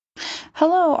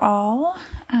Hello all.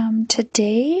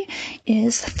 Today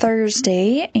is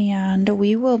Thursday and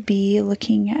we will be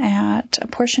looking at a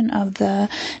portion of the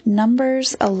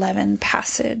Numbers 11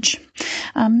 passage.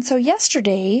 So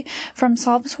yesterday from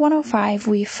Psalms 105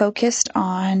 we focused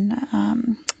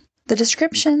on the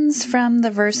descriptions from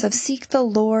the verse of seek the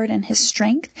Lord and his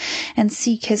strength and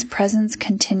seek his presence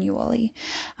continually.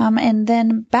 And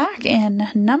then back in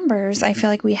Numbers, I feel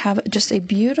like we have just a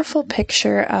beautiful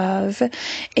picture of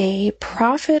a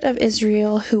prophet of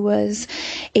Israel who was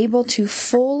able to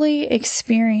fully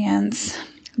experience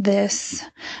this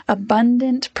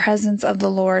abundant presence of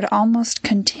the Lord almost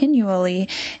continually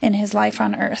in his life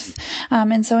on earth.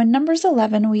 And so in Numbers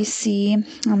 11, we see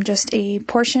just a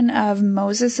portion of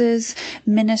Moses's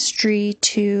ministry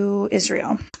to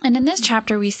Israel. And in this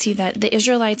chapter, we see that the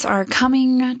Israelites are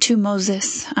coming to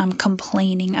Moses,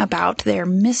 complaining about their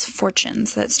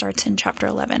misfortunes. That starts in chapter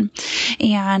 11.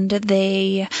 And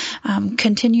they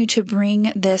continue to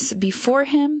bring this before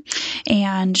him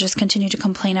and just continue to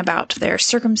complain about their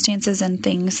circumstances and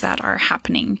things that are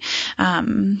happening.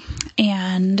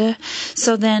 And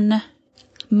so then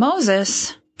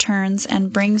Moses turns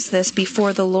and brings this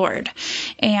before the Lord.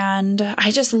 And I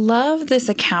just love this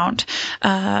account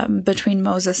between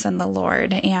Moses and the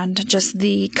Lord, and just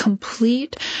the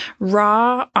complete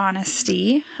raw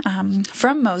honesty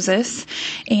from Moses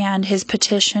and his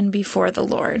petition before the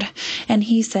Lord. And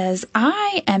he says,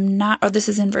 this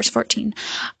is in verse 14,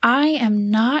 I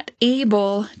am not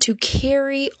able to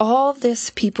carry all this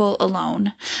people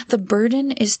alone. The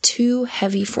burden is too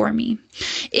heavy for me.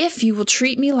 If you will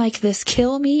treat me like this,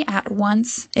 kill me at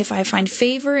once, if I find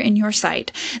favor in your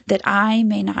sight, that I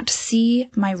may not see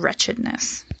my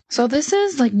wretchedness. So this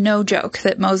is like no joke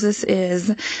that Moses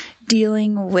is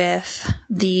dealing with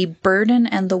the burden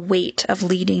and the weight of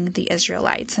leading the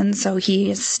Israelites. And so he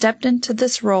has stepped into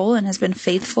this role and has been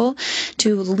faithful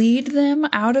to lead them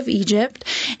out of Egypt,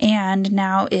 and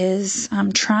now is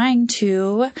trying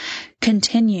to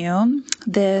continue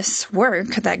this work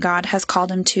that God has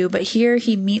called him to. But here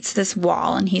he meets this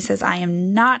wall and he says, I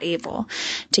am not able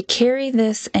to carry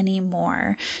this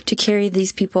anymore, to carry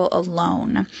these people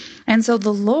alone. And so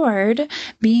the Lord,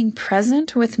 being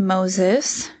present with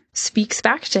Moses, speaks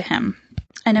back to him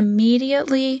and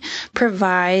immediately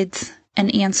provides an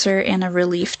answer and a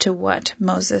relief to what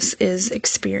Moses is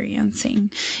experiencing.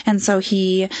 And so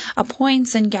he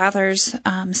appoints and gathers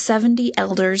 70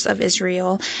 elders of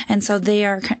Israel. And so they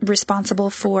are responsible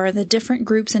for the different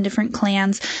groups and different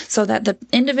clans, so that the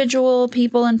individual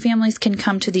people and families can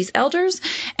come to these elders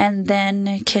and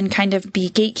then can kind of be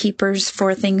gatekeepers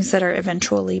for things that are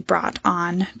eventually brought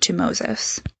on to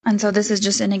Moses. And so this is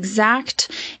just an exact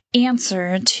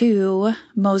answer to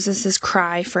Moses'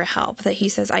 cry for help, that he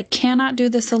says, I cannot do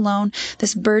this alone.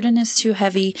 This burden is too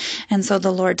heavy. And so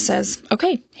the Lord says,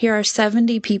 okay, here are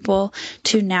 70 people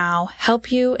to now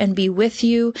help you and be with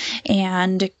you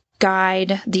and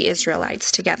guide the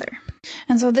Israelites together.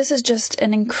 And so this is just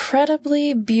an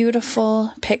incredibly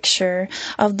beautiful picture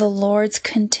of the Lord's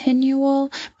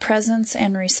continual presence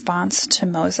and response to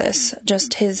Moses,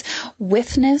 just his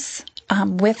witness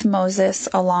with Moses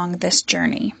along this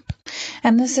journey.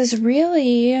 And this is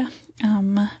really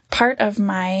part of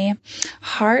my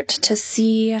heart to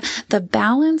see the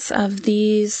balance of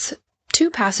these two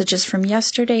passages from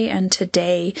yesterday and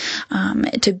today,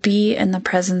 to be in the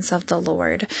presence of the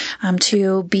Lord,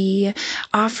 to be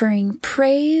offering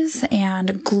praise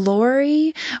and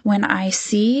glory when I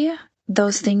see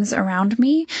those things around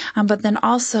me, but then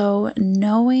also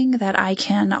knowing that I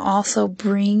can also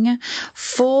bring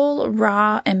full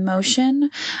raw emotion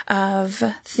of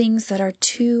things that are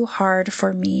too hard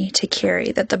for me to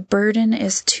carry, that the burden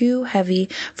is too heavy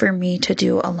for me to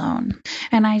do alone.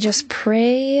 And I just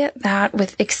pray that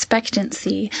with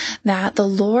expectancy, that the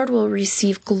Lord will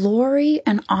receive glory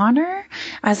and honor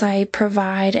as I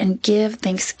provide and give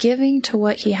thanksgiving to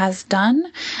what he has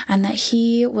done, and that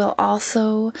he will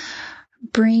also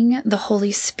bring the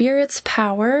Holy Spirit's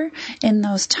power in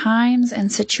those times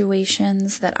and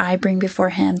situations that I bring before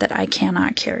him that I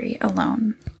cannot carry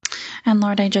alone. And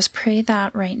Lord, I just pray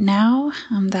that right now,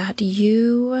 that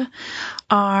you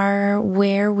are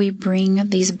where we bring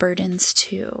these burdens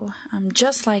to.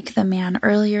 Just like the man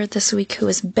earlier this week who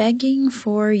was begging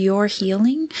for your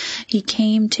healing, he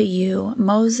came to you.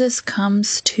 Moses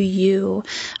comes to you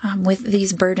with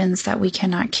these burdens that we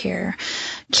cannot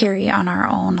carry on our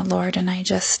own, Lord. And I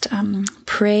just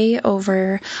pray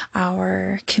over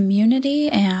our community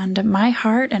and my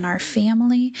heart and our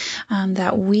family,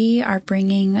 that we are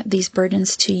bringing these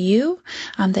burdens to you,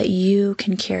 that you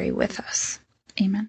can carry with us. Amen.